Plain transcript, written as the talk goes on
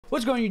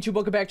What's going on YouTube?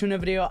 Welcome back to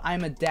another video.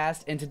 I'm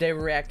Adast and today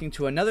we're reacting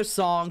to another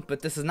song, but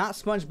this is not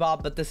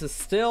SpongeBob, but this is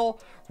still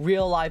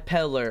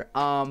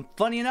RealLivePEDLER.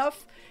 Funny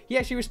enough, he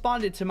actually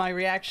responded to my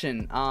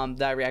reaction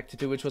that I reacted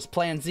to, which was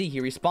Plan Z. He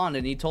responded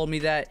and he told me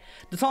that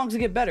the songs will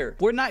get better.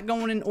 We're not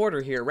going in order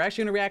here. We're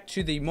actually going to react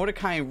to the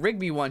Mordecai and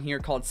Rigby one here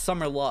called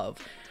Summer Love.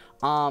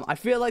 I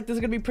feel like this is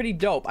gonna be pretty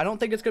dope. I don't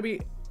think it's gonna be,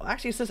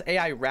 actually it says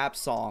AI rap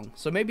song,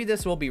 so maybe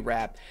this will be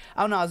rap.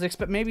 I don't know,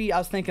 maybe I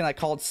was thinking like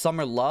called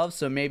Summer Love,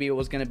 so maybe it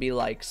was gonna be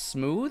like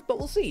smooth, but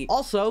we'll see.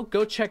 Also,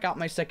 go check out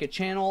my second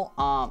channel.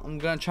 I'm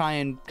gonna try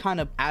and kind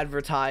of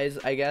advertise,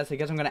 I guess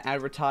I'm gonna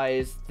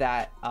advertise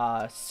that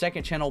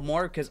second channel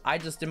more because I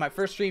just did my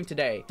first stream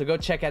today, so go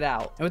check it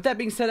out. And with that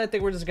being said, I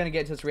think we're just gonna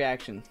get into this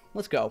reaction.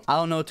 Let's go. I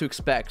don't know what to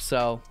expect,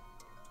 so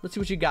let's see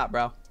what you got,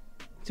 bro.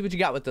 Let's see what you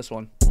got with this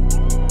one.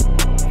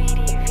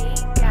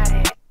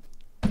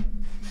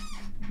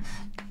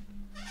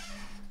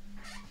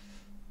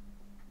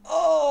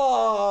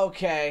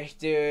 Okay,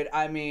 dude,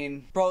 I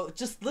mean, bro,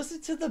 just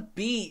listen to the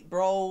beat,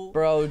 bro,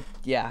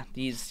 yeah,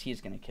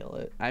 he's gonna kill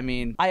it. I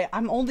mean,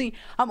 I'm only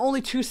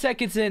 2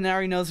 seconds in and I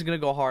already know this is gonna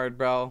go hard,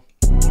 bro.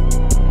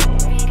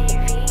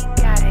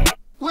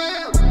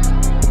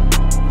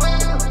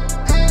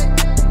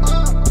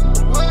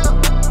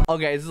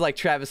 Okay, this is like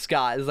Travis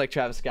Scott.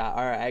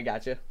 All right, I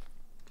got you.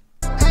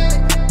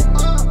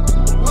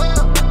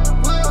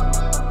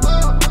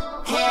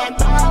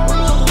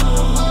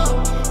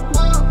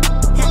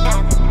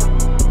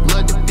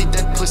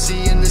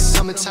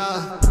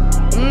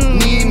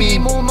 Need me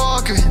more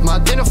marker, my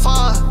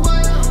identifier.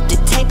 The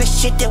type of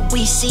shit that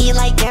we see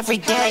like every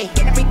day.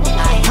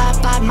 I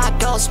hop by my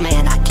goals,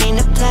 man, I came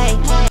to play.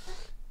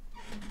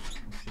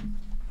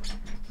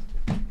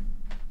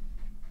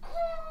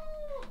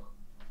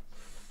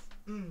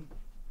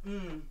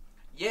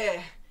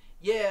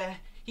 Yeah,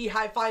 he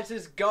high-fives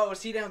his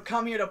ghost. He didn't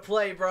come here to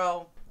play,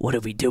 bro. What are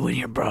we doing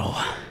here, bro?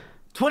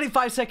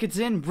 25 seconds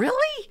in,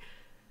 really?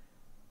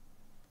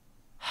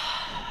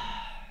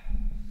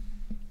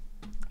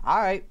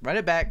 Alright, run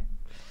it back.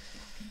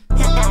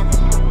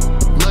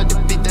 Love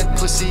to beat that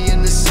pussy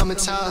in the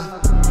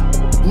summertime.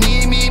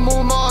 Need me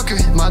more marker,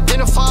 my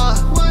identifier.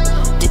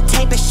 The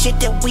type of shit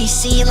that we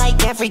see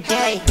like every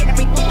day.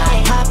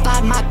 I hop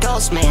by my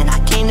goals, man, I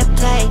came to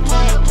play.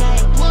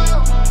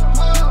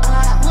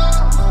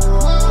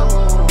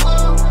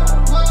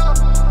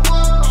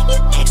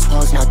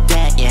 Expose no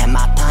debt, yeah,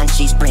 my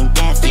punchies bring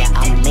death. Yeah,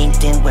 I'm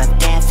linked in with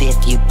death.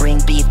 If you bring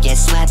beef, get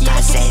slept, I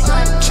say.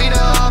 Treat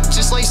her up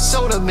just like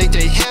soda, make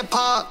they hip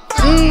hop.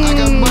 I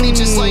got money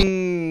just like.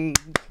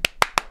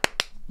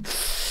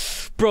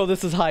 Bro,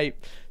 this is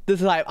hype. I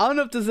don't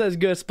know if this is as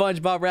good as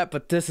SpongeBob rap,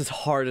 but this is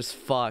hard as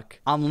fuck.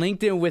 I'm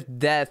linked in with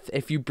death.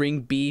 If you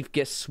bring beef,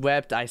 get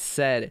swept, I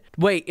said.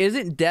 Wait,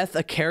 isn't Death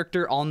a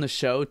character on the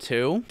show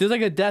too? There's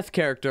like a Death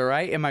character,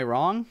 right? Am I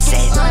wrong?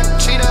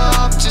 Treat her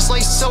up just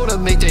like soda,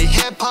 make they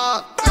hip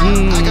hop.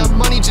 I got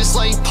money just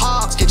like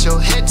Pops, get your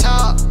head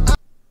top.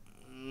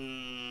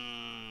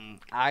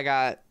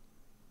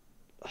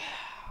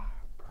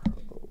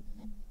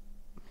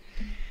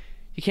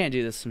 You can't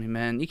do this to me,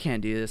 man. You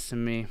can't do this to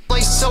me.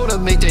 Like soda,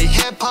 make they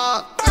hip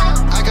hop.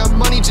 I got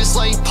money just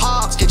like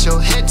Pops, get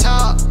your head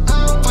top.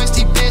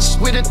 Feisty bitch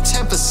with a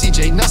temper,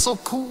 CJ, not so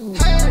cool.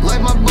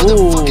 Like my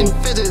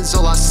motherfucking feathers,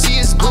 all I see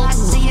is blue.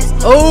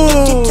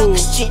 Oh,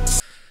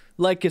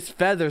 like his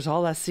feathers,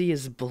 all I see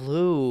is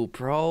blue,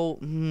 bro.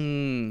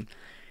 You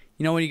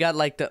know when you got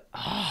like the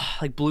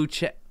like blue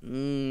check.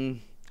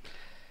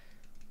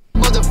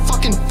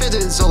 Motherfucking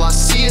feathers, all I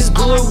see is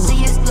blue.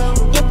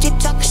 If you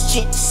talk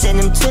shit, send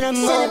him to the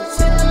moon.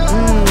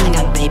 I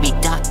got baby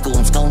duck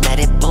goons, gon' let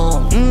it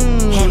boom.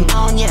 Him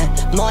on ya,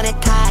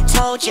 Mordecai, I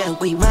told ya.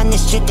 We run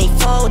this shit, they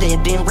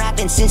folded. Been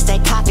rapping since they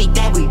copied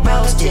that we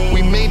roasted.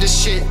 We made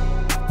this shit,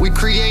 we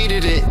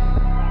created it.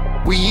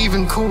 We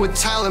even cool with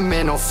talent,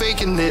 man, no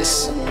faking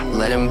this.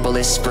 Let him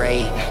bullet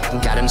spray,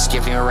 got him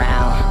skipping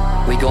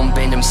around. We gon'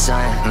 bend him,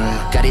 son.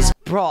 Got his.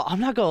 Bro, I'm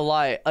not gonna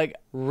lie. Like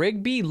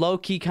Rigby,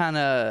 low-key, he kind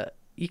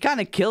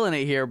of killing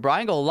it here, bro. I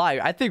ain't gonna lie.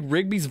 I think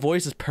Rigby's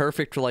voice is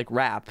perfect for like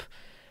rap.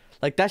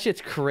 Like that shit's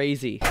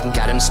crazy.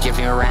 Got him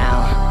skipping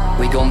around.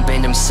 We gon'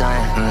 bend him,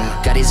 son.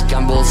 Got his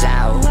gumballs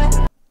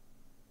out.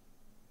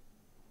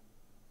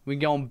 We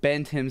gon'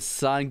 bend him,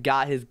 son.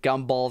 Got his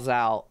gumballs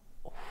out.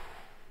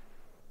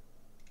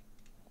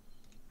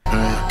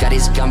 Got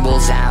his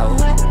gumballs out.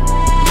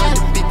 Love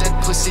to beat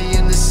that pussy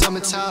in the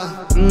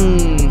summertime.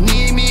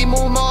 Need me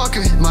more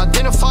marker, my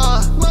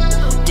identifier.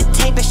 The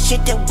type of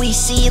shit that we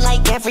see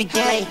like every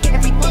day.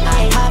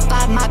 I hop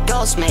by my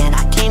goals, man,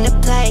 I came to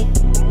play.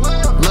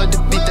 Love to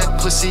beat that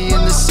pussy in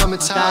the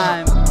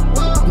summertime.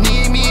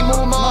 Need me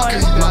more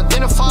marker, my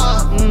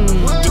identifier.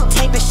 The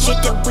type of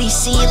shit that we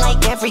see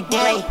like every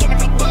day.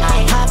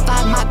 I hop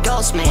by my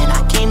goals, man,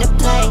 I came to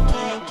play.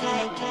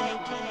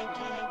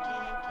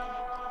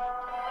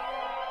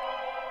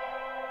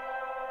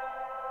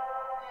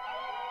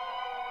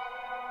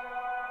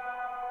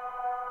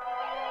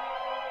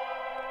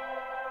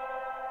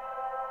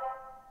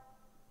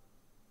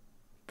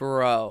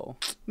 Bro.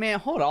 Man,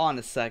 hold on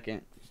a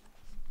second.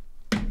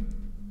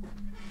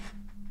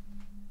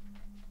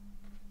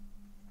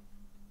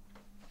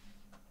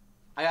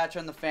 I gotta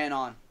turn the fan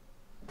on.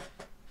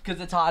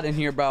 Cause it's hot in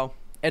here, bro.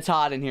 It's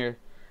hot in here.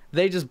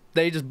 They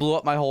just blew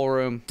up my whole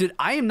room. Dude,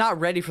 I am not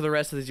ready for the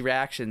rest of these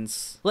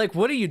reactions. Like,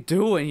 what are you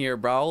doing here,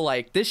 bro?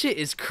 Like, this shit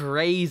is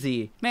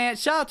crazy. Man,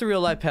 shout out to Real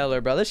Life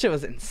Peddler, bro. This shit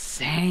was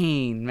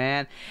insane,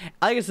 man.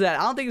 Like I said,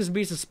 I don't think this will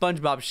be some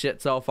SpongeBob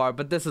shit so far,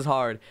 but this is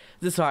hard.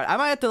 This is hard. I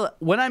might have to,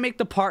 when I make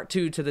the part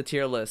 2 to the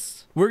tier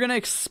list, we're gonna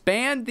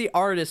expand the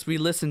artists we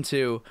listen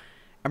to,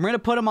 and we're gonna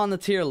put them on the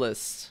tier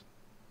list.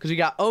 Because we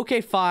got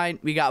OK Fine,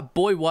 we got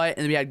Boy What,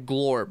 and we had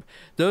Glorb.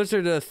 Those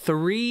are the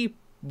three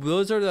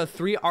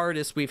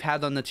artists we've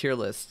had on the tier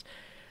list.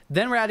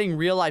 Then we're adding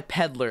Real Life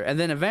Peddler. And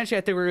then eventually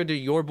I think we're going to do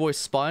Your Boy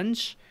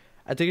Sponge.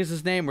 I think it's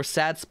his name. Or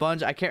Sad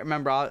Sponge. I can't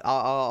remember.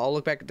 I'll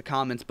look back at the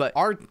comments. But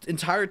our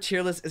entire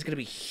tier list is going to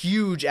be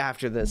huge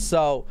after this.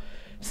 So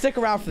stick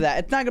around for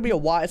that. It's not going to be a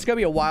while. It's going to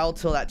be a while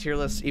till that tier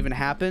list even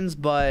happens.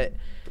 But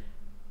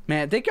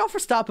man, thank y'all for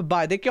stopping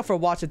by. Thank y'all for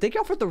watching. Thank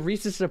y'all for the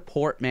recent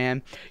support,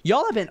 man.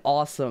 Y'all have been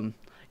awesome.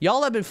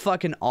 Y'all have been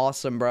fucking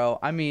awesome, bro.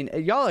 I mean,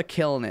 y'all are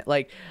killing it.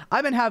 Like,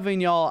 I've been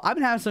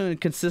having some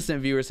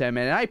consistent viewers here,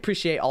 man, and I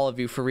appreciate all of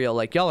you for real.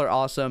 Like, y'all are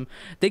awesome.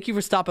 Thank you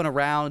for stopping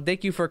around.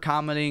 Thank you for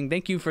commenting.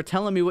 Thank you for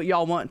telling me what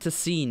y'all want to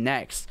see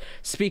next.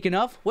 Speaking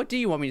of, what do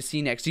you want me to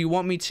see next? Do you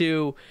want me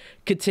to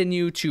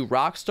continue to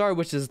Rockstar,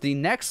 which is the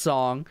next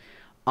song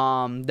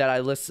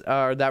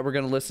that we're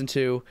gonna listen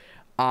to?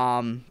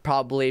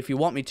 Probably, if you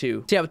want me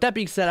to. So yeah, with that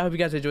being said, I hope you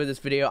guys enjoyed this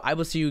video. I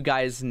will see you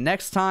guys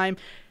next time.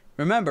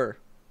 Remember,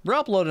 we're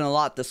uploading a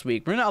lot this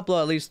week. We're gonna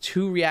upload at least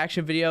 2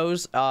 reaction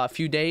videos a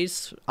few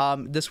days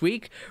this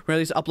week. We're gonna at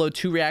least upload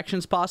 2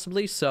 reactions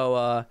possibly.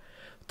 So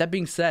with that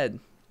being said,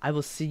 I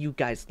will see you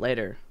guys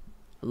later.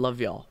 I love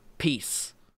y'all. Peace.